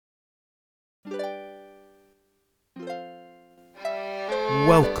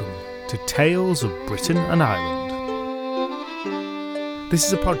Welcome to Tales of Britain and Ireland. This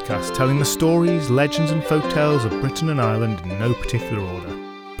is a podcast telling the stories, legends and folktales of Britain and Ireland in no particular order.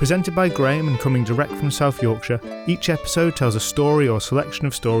 Presented by Graham and coming direct from South Yorkshire, each episode tells a story or selection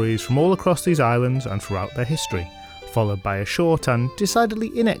of stories from all across these islands and throughout their history, followed by a short and decidedly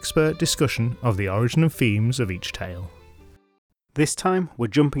inexpert discussion of the origin and themes of each tale. This time we're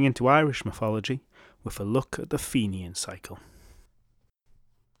jumping into Irish mythology with a look at the Fionn cycle.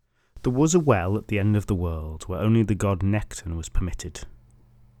 There was a well at the end of the world where only the god Nectar was permitted.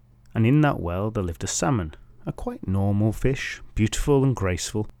 And in that well there lived a salmon, a quite normal fish, beautiful and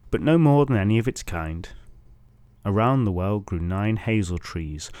graceful, but no more than any of its kind. Around the well grew 9 hazel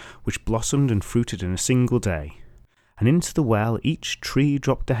trees, which blossomed and fruited in a single day. And into the well each tree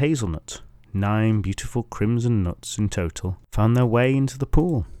dropped a hazelnut. 9 beautiful crimson nuts in total found their way into the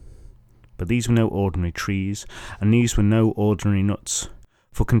pool. But these were no ordinary trees, and these were no ordinary nuts.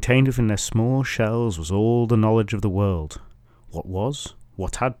 For contained within their small shells was all the knowledge of the world, what was,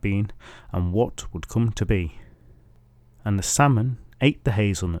 what had been, and what would come to be. And the salmon ate the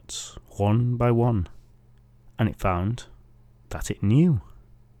hazelnuts, one by one, and it found that it knew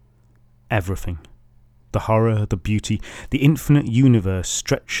everything. The horror, the beauty, the infinite universe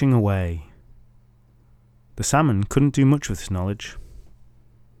stretching away. The salmon couldn't do much with this knowledge.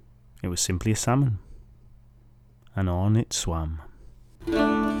 It was simply a salmon, and on it swam.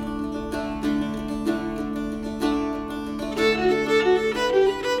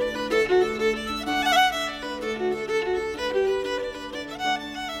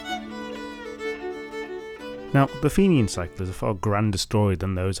 Now, the Fionn cycle is a far grander story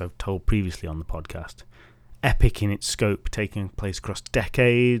than those I've told previously on the podcast. Epic in its scope, taking place across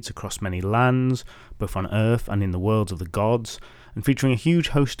decades, across many lands, both on Earth and in the worlds of the gods, and featuring a huge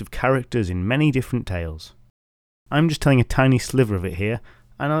host of characters in many different tales. I'm just telling a tiny sliver of it here,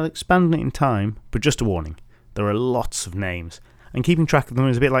 and I'll expand on it in time, but just a warning, there are lots of names, and keeping track of them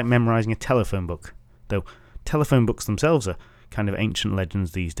is a bit like memorising a telephone book, though telephone books themselves are kind of ancient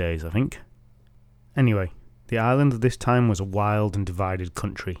legends these days, I think. Anyway, the island of this time was a wild and divided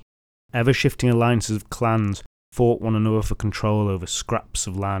country. Ever-shifting alliances of clans fought one another for control over scraps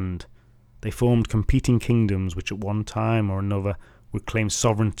of land. They formed competing kingdoms which at one time or another would claim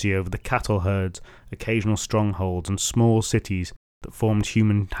sovereignty over the cattle herds, occasional strongholds and small cities that formed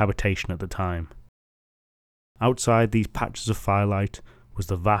human habitation at the time. Outside these patches of firelight was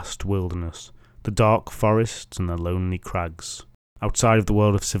the vast wilderness, the dark forests and the lonely crags. Outside of the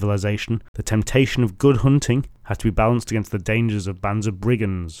world of civilization, the temptation of good hunting had to be balanced against the dangers of bands of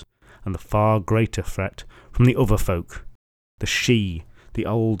brigands, and the far greater threat from the other folk, the Sidhe, the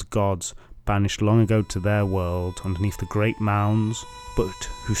old gods, banished long ago to their world underneath the great mounds, but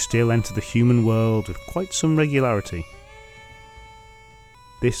who still enter the human world with quite some regularity.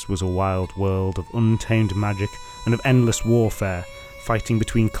 This was a wild world of untamed magic and of endless warfare, fighting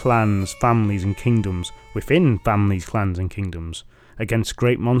between clans, families and kingdoms, within families, clans and kingdoms, against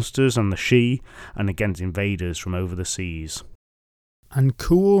great monsters and the Sidhe, and against invaders from over the seas. And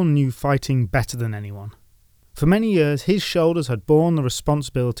Cúal knew fighting better than anyone. For many years his shoulders had borne the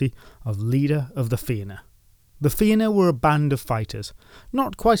responsibility of leader of the Fionn. The Fionn were a band of fighters,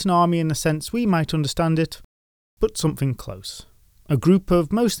 not quite an army in the sense we might understand it, but something close. A group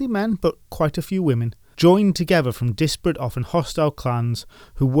of mostly men, but quite a few women, joined together from disparate, often hostile clans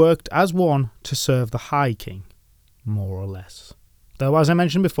who worked as one to serve the High King, more or less. Though, as I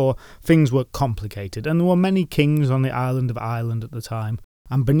mentioned before, things were complicated, and there were many kings on the island of Ireland at the time,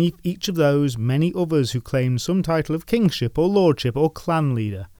 and beneath each of those many others who claimed some title of kingship or lordship or clan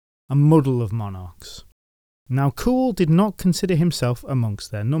leader, a muddle of monarchs. Now Cúal did not consider himself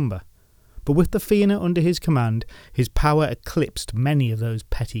amongst their number, but with the Fionn under his command, his power eclipsed many of those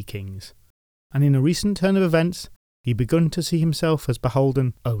petty kings, and in a recent turn of events, he begun to see himself as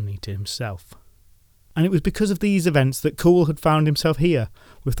beholden only to himself. And it was because of these events that Cúal had found himself here,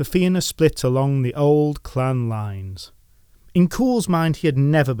 with the Fionn split along the old clan lines. In Cúal's mind he had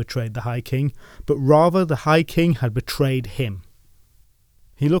never betrayed the High King, but rather the High King had betrayed him.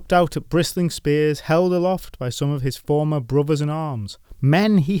 He looked out at bristling spears held aloft by some of his former brothers-in-arms,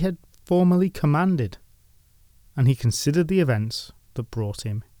 men he had formerly commanded, and he considered the events that brought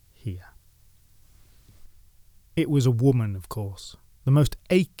him here. It was a woman, of course, the most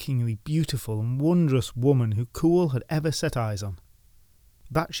achingly beautiful and wondrous woman who Cúal had ever set eyes on.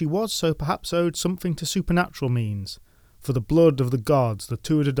 That she was so perhaps owed something to supernatural means, for the blood of the gods, the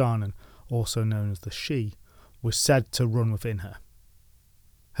Tuatha Dé Danann, also known as the Sidhe, was said to run within her.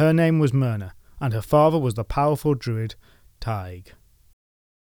 Her name was Myrna, and her father was the powerful druid Taig.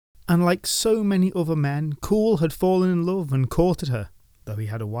 And like so many other men, Cool had fallen in love and courted her, though he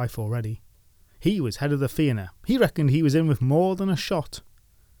had a wife already. He was head of the Fionn. He reckoned he was in with more than a shot.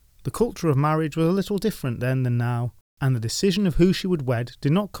 The culture of marriage was a little different then than now, and the decision of who she would wed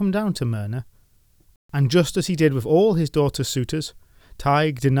did not come down to Myrna. And just as he did with all his daughter's suitors,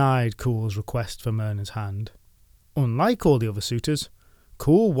 Tig denied Cool's request for Myrna's hand. Unlike all the other suitors,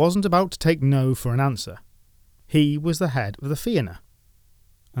 Cool wasn't about to take no for an answer. He was the head of the Fionn,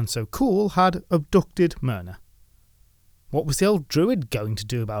 and so Cool had abducted Myrna. What was the old druid going to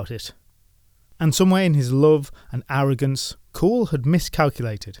do about it? And somewhere in his love and arrogance, Cool had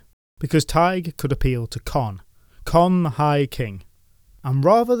miscalculated, because Tig could appeal to Con the High King, and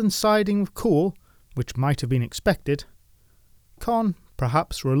rather than siding with Cool, which might have been expected, Con,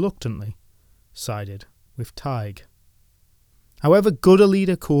 perhaps reluctantly, sided with Tig. However good a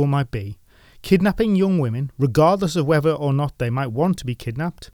leader Cool might be, kidnapping young women, regardless of whether or not they might want to be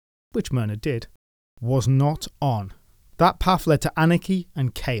kidnapped, which Myrna did, was not on. That path led to anarchy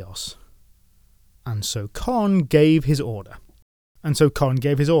and chaos. And so Con gave his order.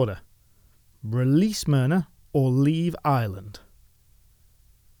 Release Myrna or leave Ireland.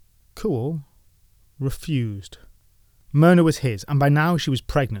 Cool refused. Myrna was his, and by now she was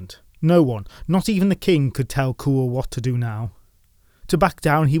pregnant. No one, not even the king, could tell Cool what to do now. To back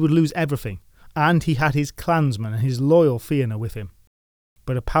down he would lose everything, and he had his clansmen and his loyal Fionn with him.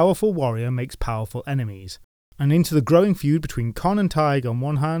 But a powerful warrior makes powerful enemies, and into the growing feud between Con and Tig on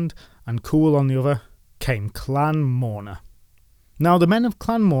one hand, and Cool on the other, came Clan Morna. Now the men of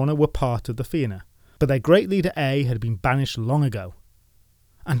Clan Morna were part of the Fionn, but their great leader A had been banished long ago.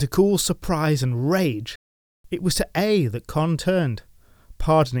 And to Cool's surprise and rage, it was to A that Con turned,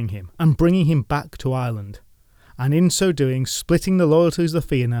 pardoning him and bringing him back to Ireland, and in so doing splitting the loyalties of the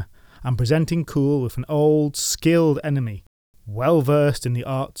Fionn and presenting Cool with an old, skilled enemy, well versed in the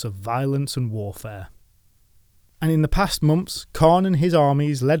arts of violence and warfare. And in the past months, Con and his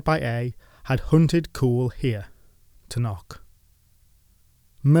armies, led by A, had hunted Cool here, to Knock.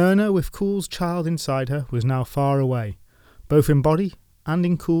 Myrna, with Cool's child inside her, was now far away, both in body and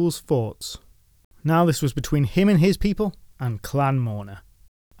in Cool's thoughts. Now this was between him and his people and Clan Morna.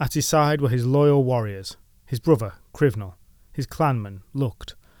 At his side were his loyal warriors, his brother, Crivnal, his clanman,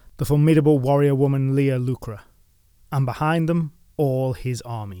 Lucht, the formidable warrior woman Leah Lucra, and behind them all his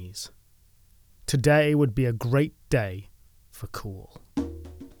armies. Today would be a great day for Cool.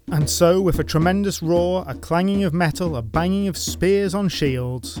 And so, with a tremendous roar, a clanging of metal, a banging of spears on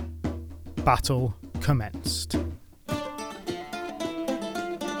shields, battle commenced.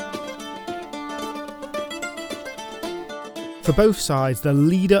 For both sides, the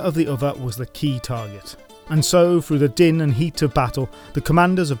leader of the other was the key target. And so, through the din and heat of battle, the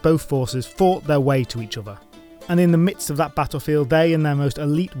commanders of both forces fought their way to each other. And in the midst of that battlefield, they and their most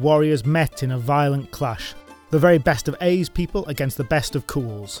elite warriors met in a violent clash, the very best of A's people against the best of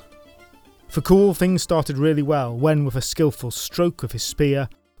Cool's. For Cool, things started really well when, with a skillful stroke of his spear,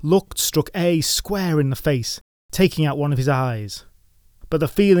 Lucht struck A square in the face, taking out one of his eyes. But the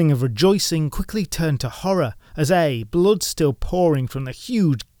feeling of rejoicing quickly turned to horror as A, blood still pouring from the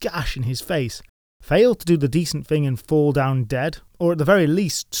huge gash in his face, failed to do the decent thing and fall down dead, or at the very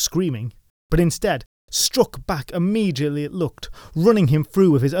least screaming, but instead struck back immediately at Lucht, running him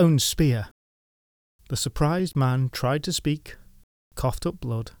through with his own spear. The surprised man tried to speak, coughed up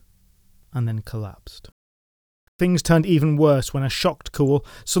blood, and then collapsed. Things turned even worse when a shocked Cool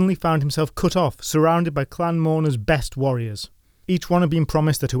suddenly found himself cut off, surrounded by Clan Morna's best warriors. Each one had been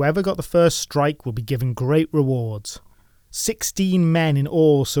promised that whoever got the first strike would be given great rewards. 16 men in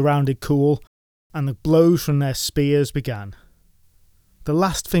all surrounded Cool, and the blows from their spears began. The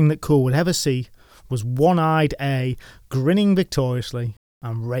last thing that Cool would ever see was one-eyed A grinning victoriously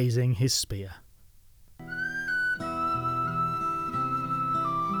and raising his spear.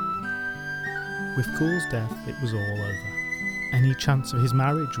 With Cool's death, it was all over. Any chance of his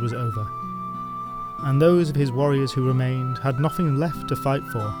marriage was over. And those of his warriors who remained had nothing left to fight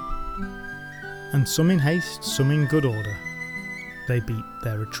for. And some in haste, some in good order, they beat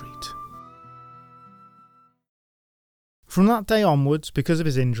their retreat. From that day onwards, because of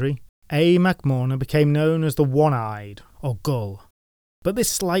his injury, A. MacMorna became known as the One-Eyed, or Gull. But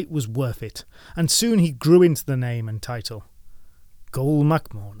this slight was worth it, and soon he grew into the name and title. Gull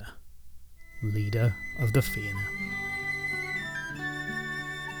MacMorna, leader of the Fionn.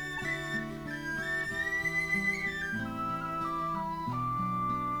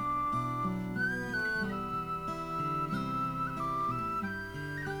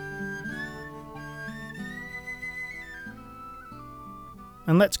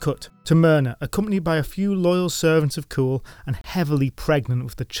 And let's cut to to Myrna, accompanied by a few loyal servants of Cool and heavily pregnant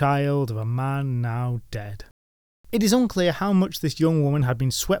with the child of a man now dead. It is unclear how much this young woman had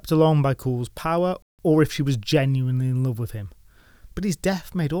been swept along by Cool's power or if she was genuinely in love with him. But his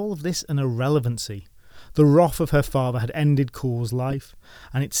death made all of this an irrelevancy. The wrath of her father had ended Cool's life,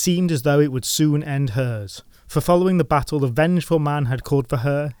 and it seemed as though it would soon end hers. For following the battle, the vengeful man had called for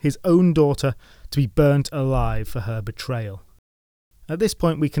her, his own daughter, to be burnt alive for her betrayal. At this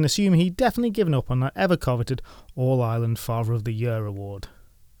point we can assume he'd definitely given up on that ever-coveted All-Ireland Father of the Year award.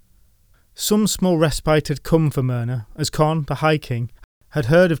 Some small respite had come for Myrna, as Con, the High King, had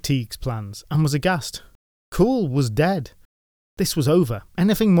heard of Teague's plans and was aghast. Cool was dead. This was over.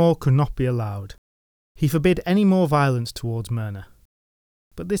 Anything more could not be allowed. He forbid any more violence towards Myrna.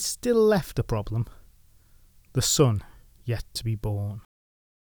 But this still left a problem. The son yet to be born.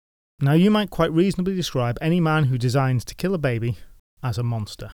 Now you might quite reasonably describe any man who designs to kill a baby as a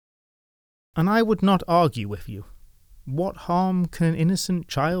monster. And I would not argue with you. What harm can an innocent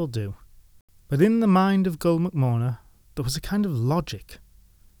child do? But in the mind of Gull MacMorna, there was a kind of logic.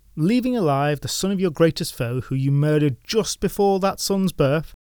 Leaving alive the son of your greatest foe, who you murdered just before that son's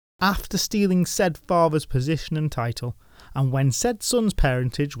birth, after stealing said father's position and title, and when said son's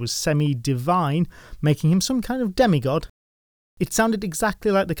parentage was semi-divine, making him some kind of demigod, it sounded exactly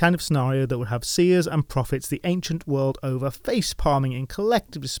like the kind of scenario that would have seers and prophets the ancient world over face-palming in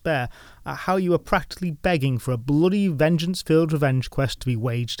collective despair at how you were practically begging for a bloody vengeance-filled revenge quest to be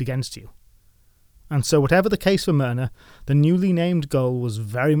waged against you. And so whatever the case for Myrna, the newly named Gull was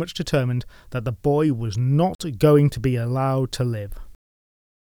very much determined that the boy was not going to be allowed to live.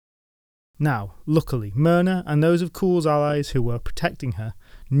 Now, luckily, Myrna and those of Cool's allies who were protecting her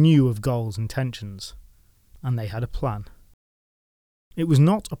knew of Gull's intentions, and they had a plan. It was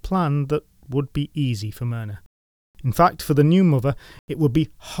not a plan that would be easy for Myrna. In fact, for the new mother, it would be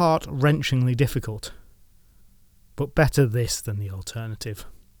heart-wrenchingly difficult. But better this than the alternative.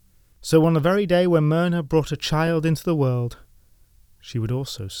 So on the very day when Myrna brought a child into the world, she would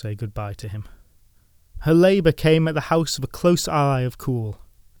also say goodbye to him. Her labour came at the house of a close ally of Cool,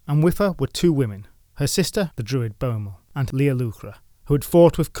 and with her were two women, her sister, the druid Bomel, and Leah Lucra, who had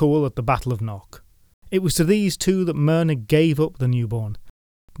fought with Cool at the Battle of Knock. It was to these two that Myrna gave up the newborn,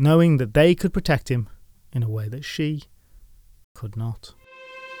 knowing that they could protect him in a way that she could not.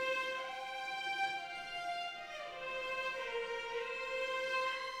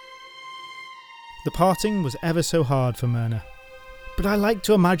 The parting was ever so hard for Myrna, but I like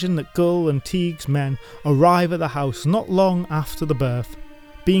to imagine that Gull and Teague's men arrive at the house not long after the birth,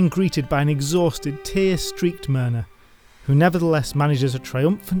 being greeted by an exhausted, tear-streaked Myrna, who nevertheless manages a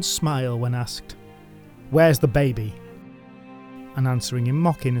triumphant smile when asked, "Where's the baby?" And answering in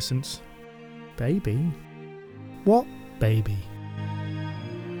mock innocence, "Baby? What baby?"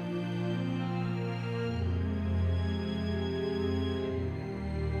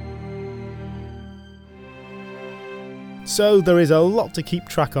 So there is a lot to keep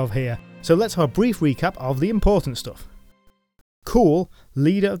track of here, so let's have a brief recap of the important stuff. Cool,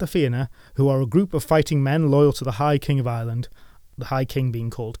 leader of the Fionn, who are a group of fighting men loyal to the High King of Ireland, the High King being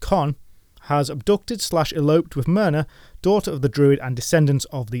called Con, has abducted/eloped with Myrna, daughter of the druid and descendants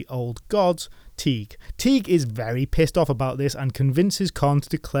of the old gods, Teague. Teague is very pissed off about this and convinces Con to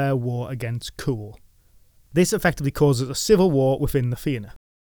declare war against Cool. This effectively causes a civil war within the Fionn.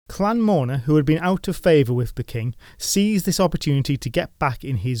 Clan Morna, who had been out of favour with the king, seized this opportunity to get back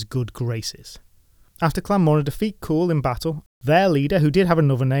in his good graces. After Clan Morna defeat Cool in battle, their leader, who did have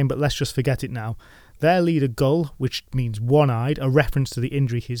another name but let's just forget it now, their leader Gull, which means one-eyed, a reference to the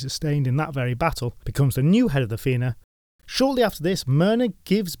injury he sustained in that very battle, becomes the new head of the Fionn. Shortly after this, Myrna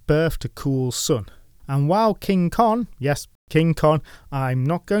gives birth to Cool's son. And while King Con, yes, King Con, I'm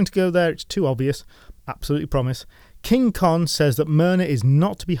not going to go there, it's too obvious, absolutely promise, King Con says that Myrna is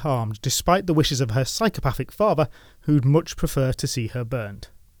not to be harmed, despite the wishes of her psychopathic father, who'd much prefer to see her burned.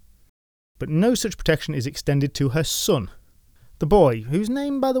 But no such protection is extended to her son. The boy, whose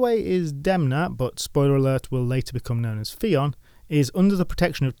name, by the way, is Demna, but spoiler alert, will later become known as Fionn, is under the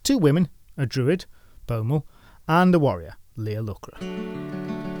protection of two women, a druid, Bomel, and a warrior, Leah Lucra.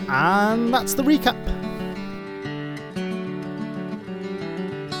 And that's the recap.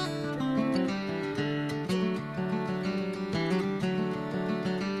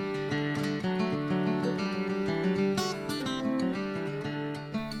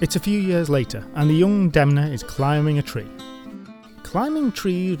 It's a few years later, and the young Demna is climbing a tree. Climbing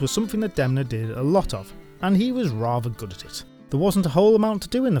trees was something that Demna did a lot of, and he was rather good at it. There wasn't a whole amount to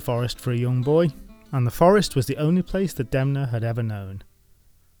do in the forest for a young boy, and the forest was the only place that Demna had ever known.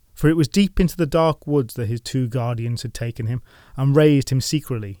 For it was deep into the dark woods that his two guardians had taken him and raised him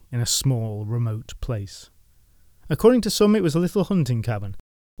secretly in a small, remote place. According to some, it was a little hunting cabin.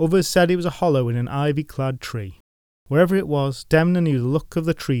 Others said it was a hollow in an ivy-clad tree. Wherever it was, Demna knew the look of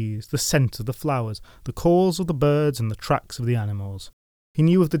the trees, the scent of the flowers, the calls of the birds and the tracks of the animals. He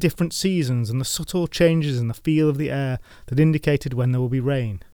knew of the different seasons and the subtle changes in the feel of the air that indicated when there would be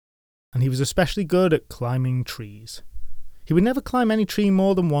rain. And he was especially good at climbing trees. He would never climb any tree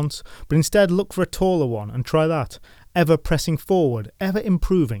more than once, but instead look for a taller one and try that, ever pressing forward, ever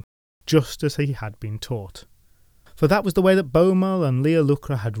improving, just as he had been taught. For that was the way that Bomal and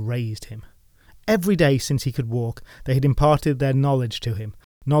Leolucra had raised him. Every day since he could walk, they had imparted their knowledge to him,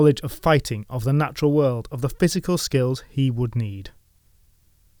 knowledge of fighting, of the natural world, of the physical skills he would need.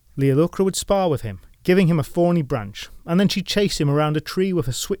 Leolucra would spar with him, giving him a thorny branch, and then she'd chase him around a tree with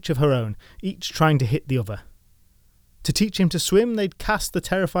a switch of her own, each trying to hit the other. To teach him to swim, they'd cast the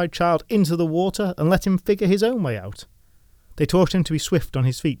terrified child into the water and let him figure his own way out. They taught him to be swift on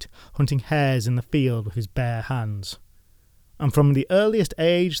his feet, hunting hares in the field with his bare hands. And from the earliest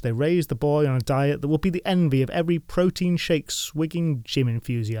age they raised the boy on a diet that would be the envy of every protein shake swigging gym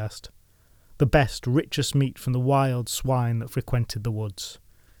enthusiast. The best, richest meat from the wild swine that frequented the woods.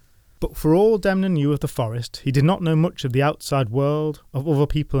 But for all Demna knew of the forest, he did not know much of the outside world, of other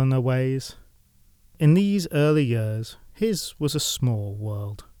people and their ways. In these early years, his was a small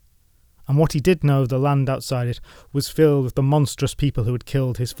world. And what he did know of the land outside it was filled with the monstrous people who had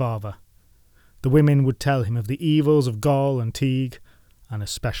killed his father. The women would tell him of the evils of Gol and Teague, and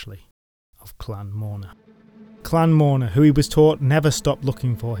especially of Clan Morna. Clan Morna, who he was taught never stopped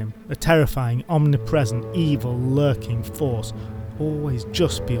looking for him, a terrifying, omnipresent, evil, lurking force, always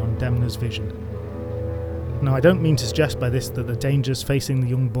just beyond Demna's vision. Now, I don't mean to suggest by this that the dangers facing the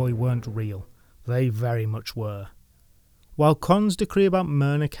young boy weren't real. They very much were. While Conn's decree about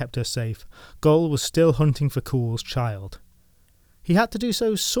Myrna kept her safe, Gol was still hunting for Cool's child. He had to do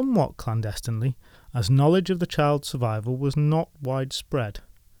so somewhat clandestinely, as knowledge of the child's survival was not widespread.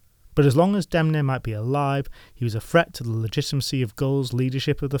 But as long as Demna might be alive, he was a threat to the legitimacy of Gol's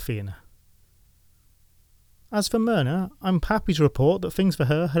leadership of the Fionn. As for Myrna, I'm happy to report that things for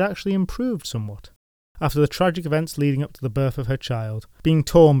her had actually improved somewhat. After the tragic events leading up to the birth of her child, being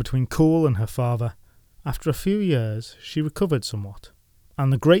torn between Cool and her father, after a few years she recovered somewhat,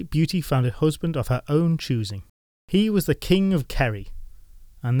 and the great beauty found a husband of her own choosing. He was the King of Kerry,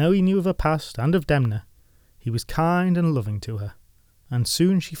 and though he knew of her past and of Demna, he was kind and loving to her, and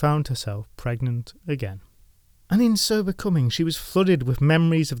soon she found herself pregnant again. And in so becoming she was flooded with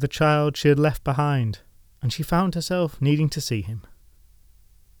memories of the child she had left behind, and she found herself needing to see him.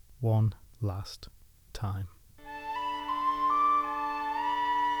 One last time.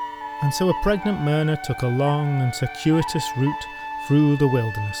 And so a pregnant Myrna took a long and circuitous route through the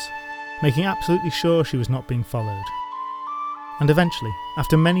wilderness, making absolutely sure she was not being followed. And eventually,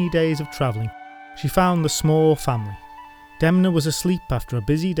 after many days of travelling, she found the small family. Demna was asleep after a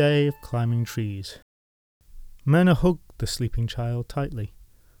busy day of climbing trees. Myrna hugged the sleeping child tightly,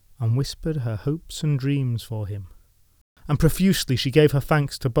 and whispered her hopes and dreams for him. And profusely she gave her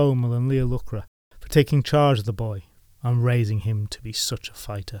thanks to Bomal and Leolucra for taking charge of the boy and raising him to be such a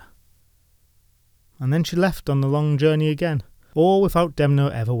fighter. And then she left on the long journey again, all without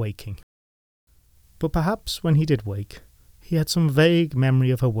Demna ever waking. But perhaps when he did wake, he had some vague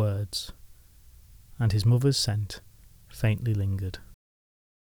memory of her words, and his mother's scent faintly lingered.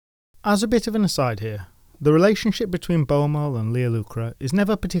 As a bit of an aside here, the relationship between Bomal and Leolucra is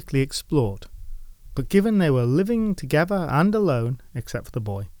never particularly explored, but given they were living together and alone, except for the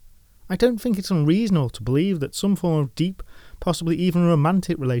boy, I don't think it's unreasonable to believe that some form of deep, possibly even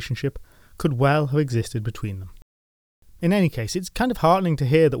romantic relationship could well have existed between them. In any case, it's kind of heartening to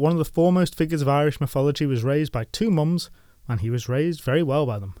hear that one of the foremost figures of Irish mythology was raised by two mums, and he was raised very well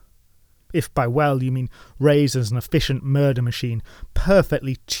by them. If by well you mean raised as an efficient murder machine,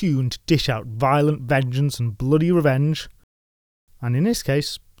 perfectly tuned to dish out violent vengeance and bloody revenge. And in this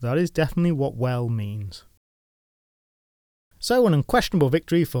case, that is definitely what well means. So an unquestionable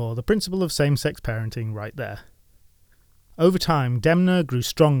victory for the principle of same-sex parenting right there. Over time, Demna grew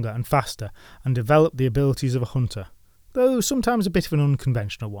stronger and faster and developed the abilities of a hunter, though sometimes a bit of an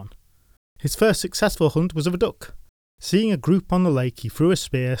unconventional one. His first successful hunt was of a duck. Seeing a group on the lake, he threw a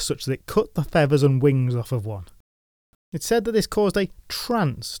spear such that it cut the feathers and wings off of one. It's said that this caused a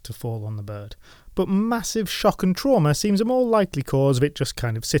trance to fall on the bird, but massive shock and trauma seems a more likely cause of it just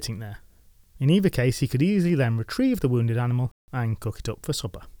kind of sitting there. In either case, he could easily then retrieve the wounded animal and cook it up for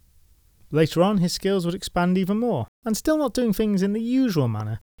supper. Later on, his skills would expand even more, and still not doing things in the usual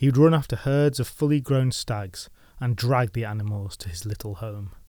manner, he would run after herds of fully grown stags and drag the animals to his little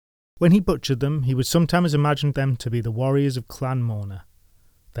home. When he butchered them, he would sometimes imagine them to be the warriors of Clan Morna,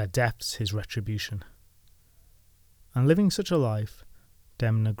 their deaths his retribution. And living such a life,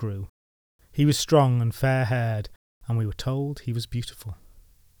 Demna grew. He was strong and fair-haired, and we were told he was beautiful.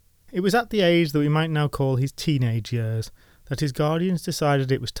 It was at the age that we might now call his teenage years that his guardians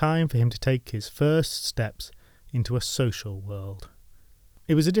decided it was time for him to take his first steps into a social world.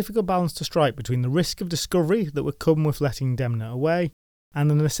 It was a difficult balance to strike between the risk of discovery that would come with letting Demna away, and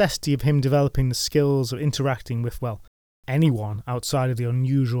the necessity of him developing the skills of interacting with, well, anyone outside of the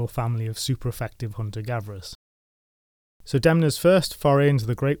unusual family of super-effective hunter-gatherers. So Demna's first foray into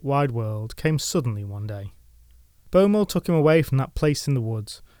the great wide world came suddenly one day. Bomul took him away from that place in the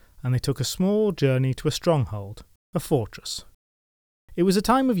woods, and they took a small journey to a stronghold, a fortress. It was a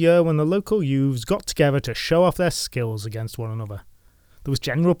time of year when the local youths got together to show off their skills against one another. There was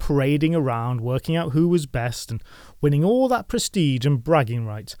general parading around, working out who was best, and winning all that prestige and bragging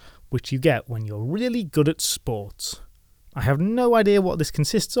rights which you get when you're really good at sports. I have no idea what this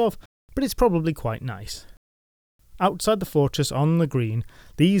consists of, but it's probably quite nice. Outside the fortress on the green,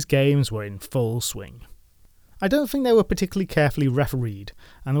 these games were in full swing. I don't think they were particularly carefully refereed,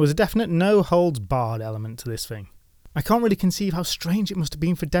 and there was a definite no-holds-barred element to this thing. I can't really conceive how strange it must have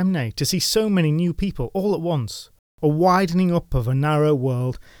been for Demne to see so many new people all at once, a widening up of a narrow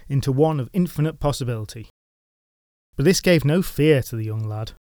world into one of infinite possibility. But this gave no fear to the young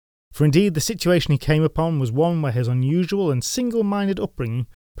lad, for indeed the situation he came upon was one where his unusual and single-minded upbringing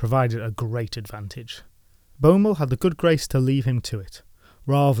provided a great advantage. Bomul had the good grace to leave him to it,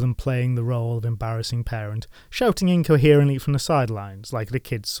 rather than playing the role of embarrassing parent, shouting incoherently from the sidelines like at a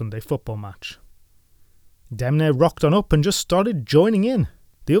kid's Sunday football match. Demne rocked on up and just started joining in.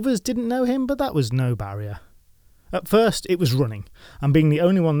 The others didn't know him, but that was no barrier. At first it was running, and being the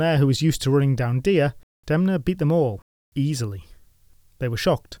only one there who was used to running down deer, Demne beat them all, easily. They were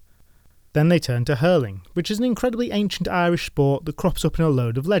shocked. Then they turned to hurling, which is an incredibly ancient Irish sport that crops up in a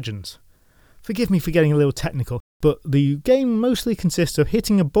load of legends. Forgive me for getting a little technical, but the game mostly consists of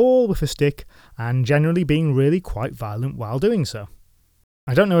hitting a ball with a stick and generally being really quite violent while doing so.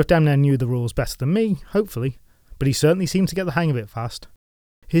 I don't know if Demne knew the rules better than me, hopefully, but he certainly seemed to get the hang of it fast.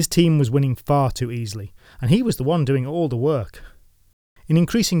 His team was winning far too easily, and he was the one doing all the work. In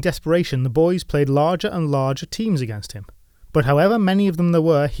increasing desperation, the boys played larger and larger teams against him, but however many of them there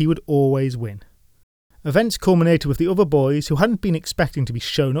were, he would always win. Events culminated with the other boys, who hadn't been expecting to be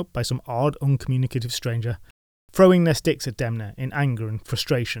shown up by some odd, uncommunicative stranger, throwing their sticks at Demne in anger and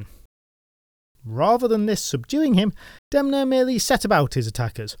frustration. Rather than this subduing him, Demne merely set about his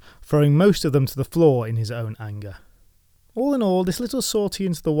attackers, throwing most of them to the floor in his own anger. All in all, this little sortie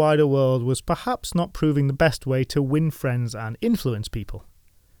into the wider world was perhaps not proving the best way to win friends and influence people.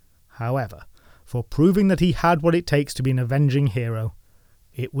 However, for proving that he had what it takes to be an avenging hero,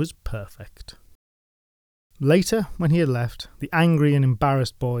 it was perfect. Later, when he had left, the angry and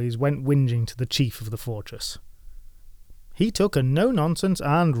embarrassed boys went whinging to the chief of the fortress. He took a no-nonsense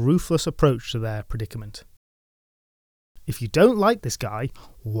and ruthless approach to their predicament. If you don't like this guy,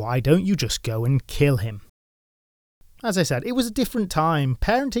 why don't you just go and kill him? As I said, it was a different time.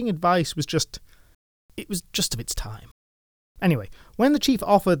 Parenting advice was just of its time. Anyway, when the chief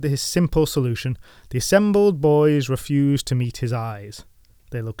offered this simple solution, the assembled boys refused to meet his eyes.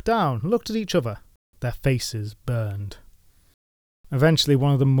 They looked down, looked at each other. Their faces burned. Eventually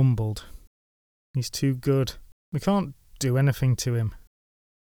one of them mumbled, "He's too good. We can't do anything to him."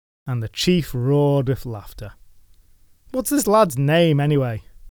 And the chief roared with laughter. "What's this lad's name, anyway?"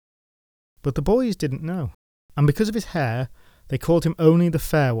 But the boys didn't know, and because of his hair, they called him only the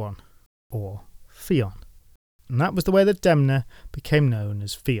Fair One, or Fionn. And that was the way that Demne became known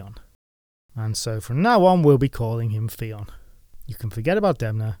as Fionn. And so from now on we'll be calling him Fionn. You can forget about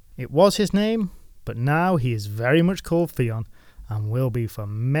Demne. It was his name, but now he is very much called Fionn, and will be for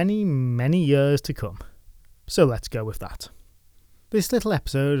many, many years to come. So let's go with that. This little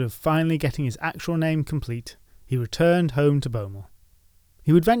episode of finally getting his actual name complete, he returned home to Bomul.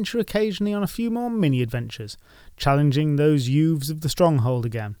 He would venture occasionally on a few more mini-adventures, challenging those youths of the stronghold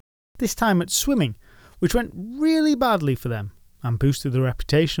again, this time at swimming, which went really badly for them, and boosted the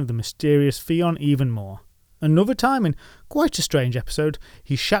reputation of the mysterious Fionn even more. Another time, in quite a strange episode,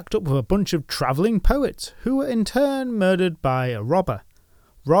 he shacked up with a bunch of travelling poets, who were in turn murdered by a robber.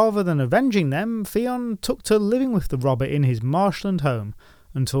 Rather than avenging them, Fionn took to living with the robber in his marshland home,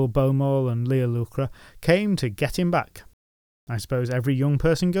 until Bomul and Leolucra came to get him back. I suppose every young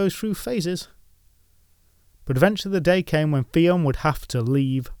person goes through phases. But eventually the day came when Fionn would have to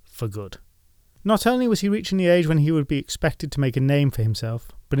leave for good. Not only was he reaching the age when he would be expected to make a name for himself,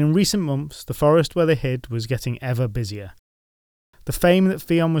 but in recent months the forest where they hid was getting ever busier. The fame that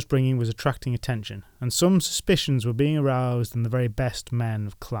Fionn was bringing was attracting attention, and some suspicions were being aroused in the very best men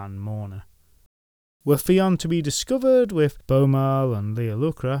of Clan Morna. Were Fionn to be discovered with Bomal and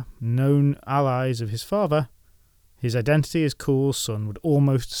Leolucra, known allies of his father, his identity as Cool's son would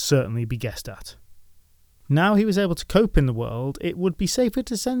almost certainly be guessed at. Now he was able to cope in the world, it would be safer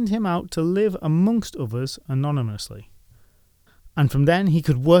to send him out to live amongst others anonymously. And from then he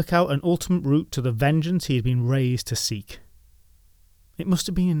could work out an ultimate route to the vengeance he had been raised to seek. It must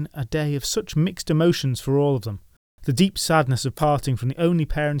have been a day of such mixed emotions for all of them. The deep sadness of parting from the only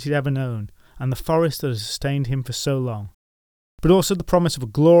parent he'd ever known, and the forest that had sustained him for so long. But also the promise of a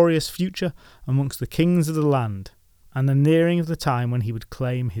glorious future amongst the kings of the land, and the nearing of the time when he would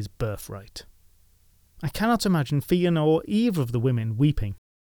claim his birthright. I cannot imagine Fionn or either of the women weeping.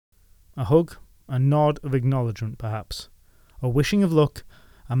 A hug, a nod of acknowledgement perhaps, a wishing of luck,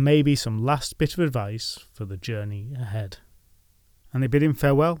 and maybe some last bit of advice for the journey ahead. And they bid him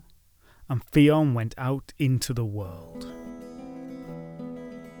farewell, and Fionn went out into the world.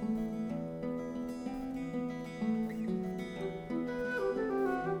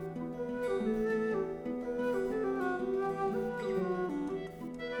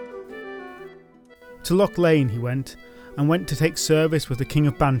 To Loch Lane he went to take service with the King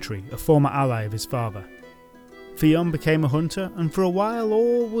of Bantry, a former ally of his father. Fionn became a hunter, and for a while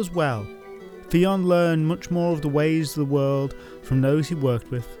all was well. Fionn learned much more of the ways of the world from those he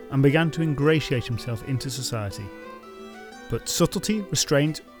worked with, and began to ingratiate himself into society. But subtlety,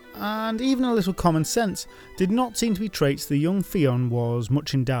 restraint, and even a little common sense did not seem to be traits the young Fionn was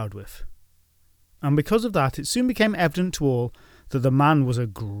much endowed with. And because of that, it soon became evident to all that the man was a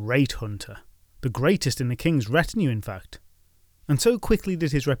great hunter. The greatest in the king's retinue, in fact. And so quickly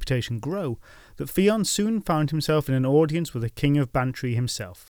did his reputation grow that Fionn soon found himself in an audience with the King of Bantry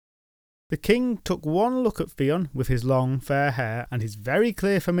himself. The king took one look at Fionn with his long, fair hair and his very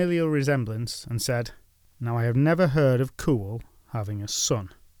clear familial resemblance and said, "Now I have never heard of Cool having a son.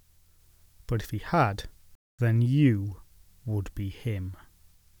 But if he had, then you would be him."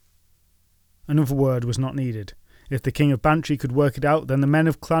 Another word was not needed. If the King of Bantry could work it out, then the men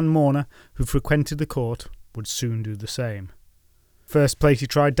of Clan Morna, who frequented the court, would soon do the same. First plate he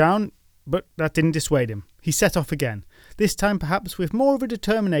tried down, but that didn't dissuade him. He set off again, this time perhaps with more of a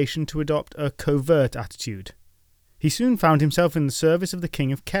determination to adopt a covert attitude. He soon found himself in the service of the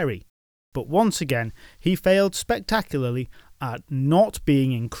King of Kerry, but once again he failed spectacularly at not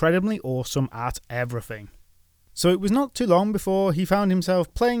being incredibly awesome at everything. So it was not too long before he found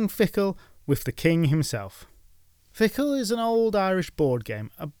himself playing fickle with the king himself. Fickle is an old Irish board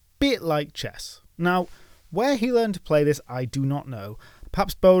game, a bit like chess. Now, where he learned to play this I do not know.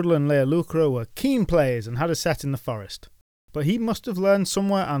 Perhaps Bodil and Leolucra were keen players and had a set in the forest. But he must have learned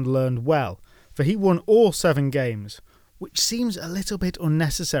somewhere and learned well, for he won all 7 games, which seems a little bit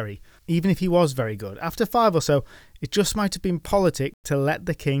unnecessary, even if he was very good. After 5 or so, it just might have been politic to let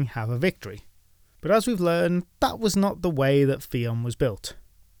the king have a victory. But as we've learned, that was not the way that Fionn was built.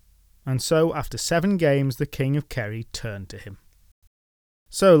 And so, after 7 games, the King of Kerry turned to him.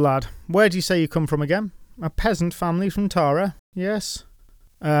 "So, lad, where do you say you come from again? A peasant family from Tara, yes?"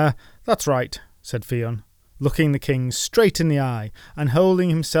 That's right," said Fionn, looking the king straight in the eye, and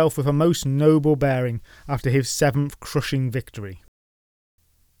holding himself with a most noble bearing after his 7th crushing victory.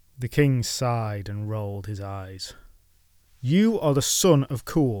 The king sighed and rolled his eyes. "You are the son of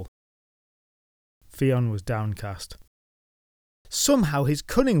Cool." Fionn was downcast. Somehow his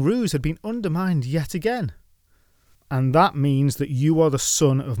cunning ruse had been undermined yet again. "And that means that you are the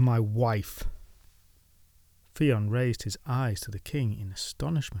son of my wife." Fionn raised his eyes to the king in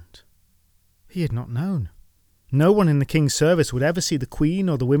astonishment. He had not known. No one in the king's service would ever see the queen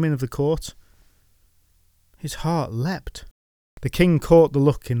or the women of the court. His heart leapt. The king caught the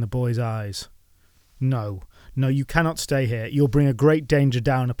look in the boy's eyes. No, you cannot stay here. You'll bring a great danger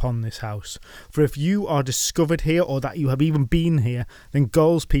down upon this house. For if you are discovered here, or that you have even been here, then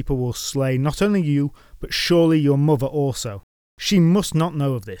Goll's people will slay not only you, but surely your mother also. She must not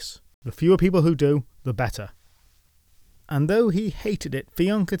know of this. The fewer people who do, the better." And though he hated it,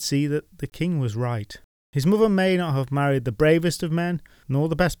 Fionn could see that the king was right. His mother may not have married the bravest of men, nor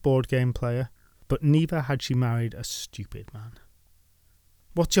the best board game player, but neither had she married a stupid man.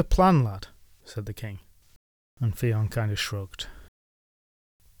 "What's your plan, lad?" said the king. And Fionn kind of shrugged.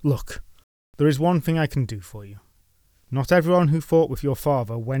 "Look, there is one thing I can do for you. Not everyone who fought with your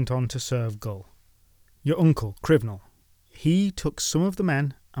father went on to serve Goll. Your uncle, Crivnell, he took some of the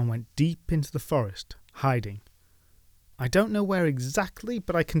men and went deep into the forest, hiding. I don't know where exactly,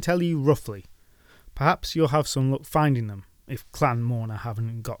 but I can tell you roughly. Perhaps you'll have some luck finding them, if Clan Morna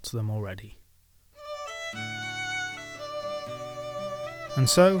haven't got to them already." And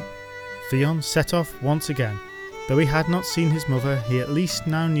so, Fionn set off once again. Though he had not seen his mother, he at least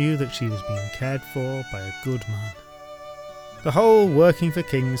now knew that she was being cared for by a good man. The whole working for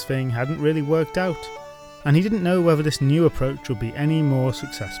kings thing hadn't really worked out, and he didn't know whether this new approach would be any more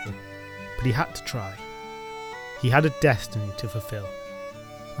successful. But he had to try. He had a destiny to fulfill,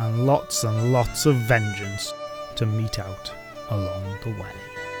 and lots of vengeance to mete out along the way.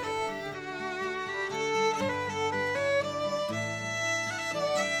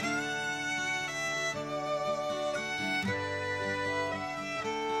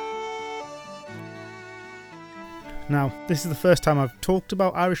 Now, this is the first time I've talked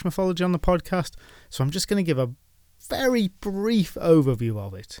about Irish mythology on the podcast, so I'm just going to give a very brief overview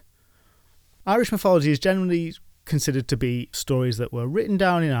of it. Irish mythology is generally considered to be stories that were written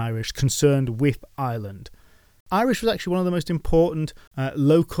down in Irish concerned with Ireland. Irish was actually one of the most important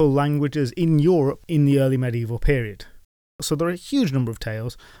local languages in Europe in the early medieval period. So there are a huge number of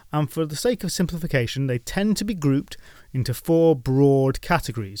tales, and for the sake of simplification, they tend to be grouped into 4 broad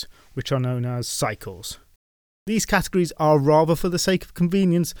categories, which are known as cycles. These categories are rather for the sake of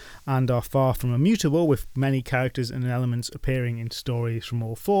convenience and are far from immutable, with many characters and elements appearing in stories from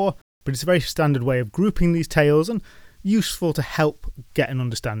all 4, but it's a very standard way of grouping these tales and useful to help get an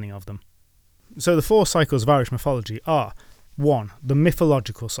understanding of them. So the 4 cycles of Irish mythology are: 1. The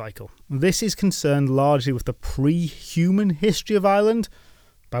mythological cycle. This is concerned largely with the pre-human history of Ireland,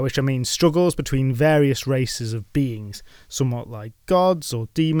 by which I mean struggles between various races of beings, somewhat like gods or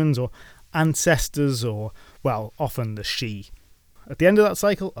demons or ancestors or, well, often the Sidhe. At the end of that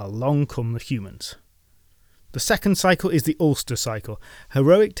cycle, along come the humans. The second cycle is the Ulster cycle,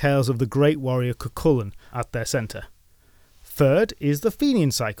 heroic tales of the great warrior Cuchulainn at their centre. Third is the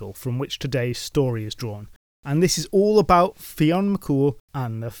Fionn cycle, from which today's story is drawn, and this is all about Fionn McCool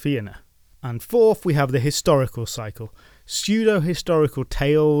and the Fianna. And fourth, we have the historical cycle, pseudo-historical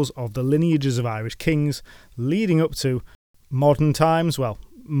tales of the lineages of Irish kings, leading up to modern times, well,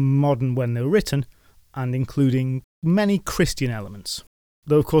 modern when they were written, and including many Christian elements.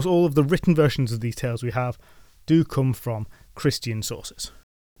 Though, of course, all of the written versions of these tales we have do come from Christian sources.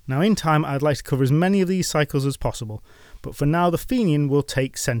 Now, in time, I'd like to cover as many of these cycles as possible, but for now, the Fionn will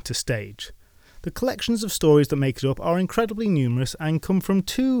take centre stage. The collections of stories that make it up are incredibly numerous and come from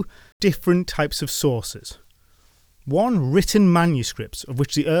 2 different types of sources. 1, written manuscripts, of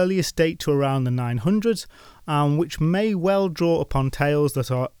which the earliest date to around the 900s, and which may well draw upon tales that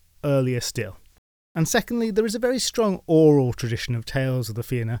are earlier still. And secondly, there is a very strong oral tradition of tales of the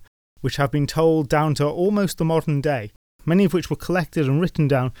Fianna, which have been told down to almost the modern day, many of which were collected and written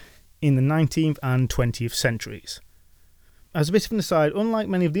down in the 19th and 20th centuries. As a bit of an aside, unlike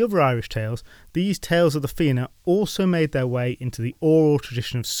many of the other Irish tales, these tales of the Fianna also made their way into the oral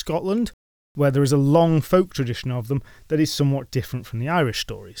tradition of Scotland, where there is a long folk tradition of them that is somewhat different from the Irish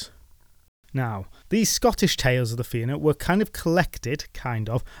stories. Now, these Scottish tales of the Fianna were kind of collected,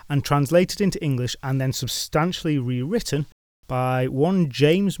 and translated into English and then substantially rewritten by one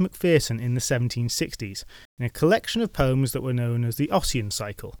James Macpherson in the 1760s, in a collection of poems that were known as the Ossian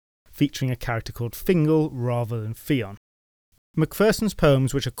Cycle, featuring a character called Fingal rather than Fionn. Macpherson's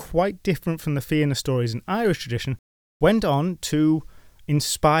poems, which are quite different from the Fianna stories in Irish tradition, went on to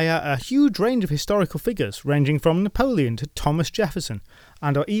inspire a huge range of historical figures, ranging from Napoleon to Thomas Jefferson,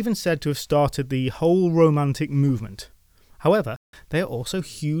 and are even said to have started the whole Romantic movement. However, they are also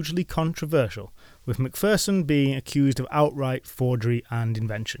hugely controversial, with Macpherson being accused of outright forgery and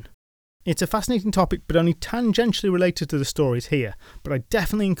invention. It's a fascinating topic, but only tangentially related to the stories here, but I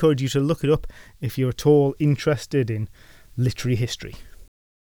definitely encourage you to look it up if you're at all interested in literary history.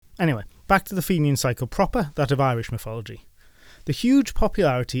 Anyway, back to the Fionn cycle proper, that of Irish mythology. The huge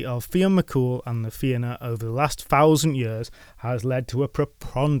popularity of Fionn McCool and the Fianna over the last 1,000 years has led to a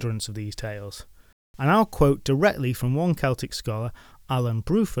preponderance of these tales. And I'll quote directly from one Celtic scholar, Alan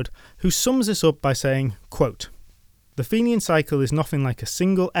Bruford, who sums this up by saying, quote, "The Fionn cycle is nothing like a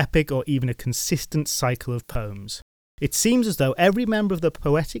single epic or even a consistent cycle of poems. It seems as though every member of the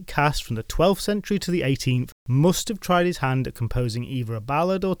poetic caste from the 12th century to the 18th must have tried his hand at composing either a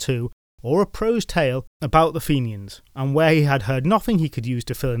ballad or 2 or a prose tale about the Fiannians, and where he had heard nothing he could use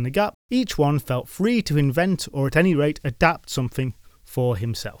to fill in the gap, each one felt free to invent or at any rate adapt something for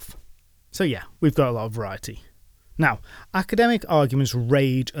himself." So yeah, we've got a lot of variety. Now, academic arguments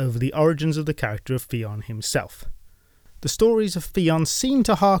rage over the origins of the character of Fionn himself. The stories of Fionn seem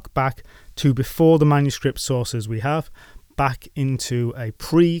to hark back to before the manuscript sources we have, back into a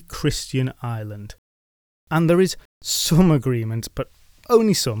pre-Christian Ireland. And there is some agreement, but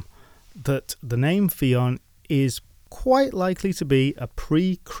only some, that the name Fionn is quite likely to be a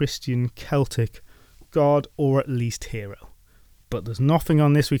pre-Christian Celtic god or at least hero. but there's nothing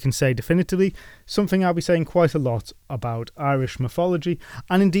on this we can say definitively, something I'll be saying quite a lot about Irish mythology,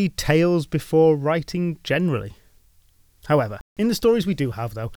 and indeed tales before writing generally. However, in the stories we do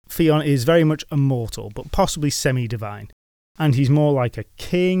have though, Fionn is very much a mortal, but possibly semi-divine, and he's more like a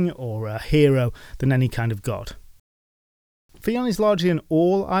king or a hero than any kind of god. Fionn is largely an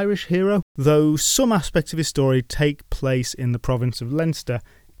all-Irish hero, though some aspects of his story take place in the province of Leinster.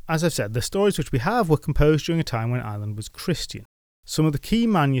 As I've said, the stories which we have were composed during a time when Ireland was Christian. Some of the key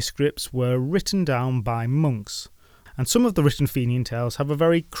manuscripts were written down by monks, and some of the written Fionnian tales have a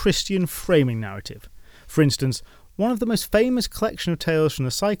very Christian framing narrative. For instance, one of the most famous collection of tales from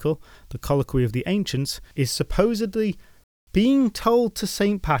the cycle, the Colloquy of the Ancients, is supposedly being told to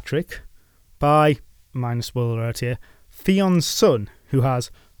St. Patrick by, minor spoiler alert here, Fionn's son, who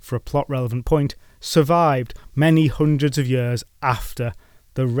has, for a plot-relevant point, survived many hundreds of years after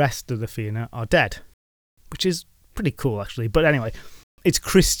the rest of the Fianna are dead. Which is pretty cool, actually. But anyway, it's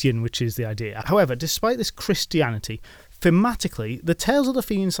Christian, which is the idea. However, despite this Christianity, thematically, the tales of the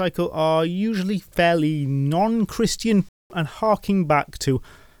Fionn cycle are usually fairly non-Christian and harking back to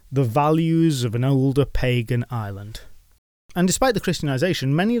the values of an older pagan island. And despite the Christianisation,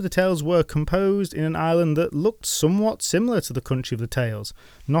 many of the tales were composed in an island that looked somewhat similar to the country of the tales,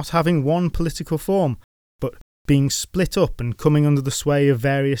 not having one political form, but being split up and coming under the sway of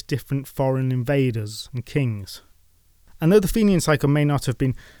various different foreign invaders and kings. And though the Fionn cycle may not have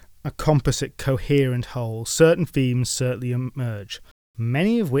been a composite, coherent whole, certain themes certainly emerge,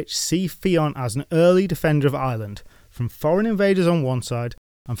 many of which see Fionn as an early defender of Ireland, from foreign invaders on one side,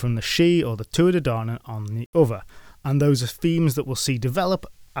 and from the Sidhe or the Tuatha Dé Danann on the other, and those are themes that we'll see develop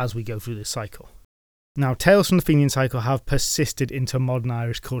as we go through this cycle. Now, tales from the Fionn cycle have persisted into modern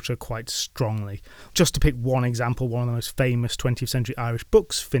Irish culture quite strongly. Just to pick one example, one of the most famous 20th century Irish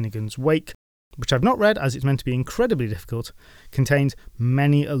books, Finnegan's Wake, which I've not read as it's meant to be incredibly difficult, contains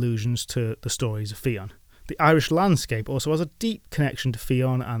many allusions to the stories of Fionn. The Irish landscape also has a deep connection to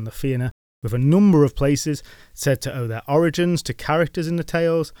Fionn and the Fianna, with a number of places said to owe their origins to characters in the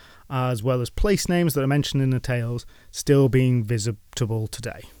tales, as well as place names that are mentioned in the tales still being visible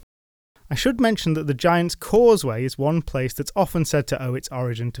today. I should mention that the Giant's Causeway is one place that's often said to owe its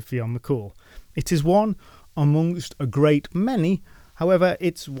origin to Fionn McCool. It is one amongst a great many, however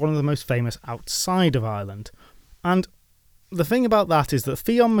it's one of the most famous outside of Ireland. And the thing about that is that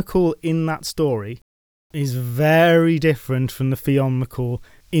Fionn McCool in that story is very different from the Fionn McCool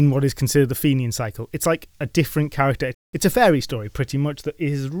in what is considered the Fionn cycle. It's like a different character. It's a fairy story, pretty much, that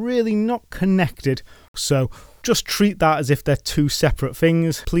is really not connected. So just treat that as if they're two separate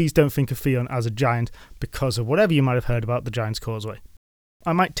things. Please don't think of Fionn as a giant because of whatever you might have heard about the Giant's Causeway.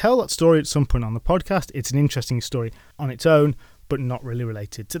 I might tell that story at some point on the podcast. It's an interesting story on its own, but not really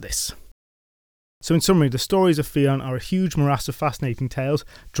related to this. So in summary, the stories of Fionn are a huge morass of fascinating tales,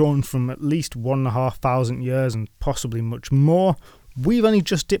 drawn from at least 1,500 years and possibly much more. We've only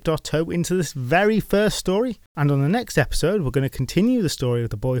just dipped our toe into this very first story, and on the next episode we're going to continue the story of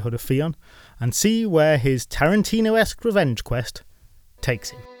the boyhood of Fionn and see where his Tarantino-esque revenge quest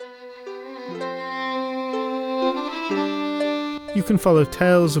takes him. You can follow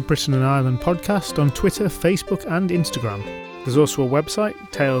Tales of Britain and Ireland podcast on Twitter, Facebook and Instagram. There's also a website,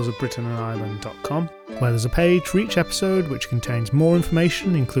 talesofbritainandireland.com, where there's a page for each episode which contains more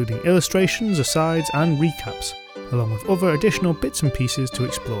information including illustrations, asides and recaps, along with other additional bits and pieces to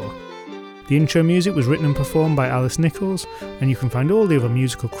explore. The intro music was written and performed by Alice Nichols, and you can find all the other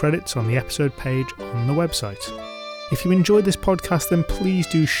musical credits on the episode page on the website. If you enjoyed this podcast, then please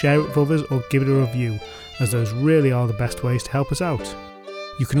do share it with others or give it a review, as those really are the best ways to help us out.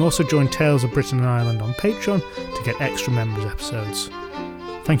 You can also join Tales of Britain and Ireland on Patreon to get extra members episodes.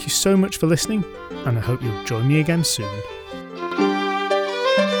 Thank you so much for listening, and I hope you'll join me again soon.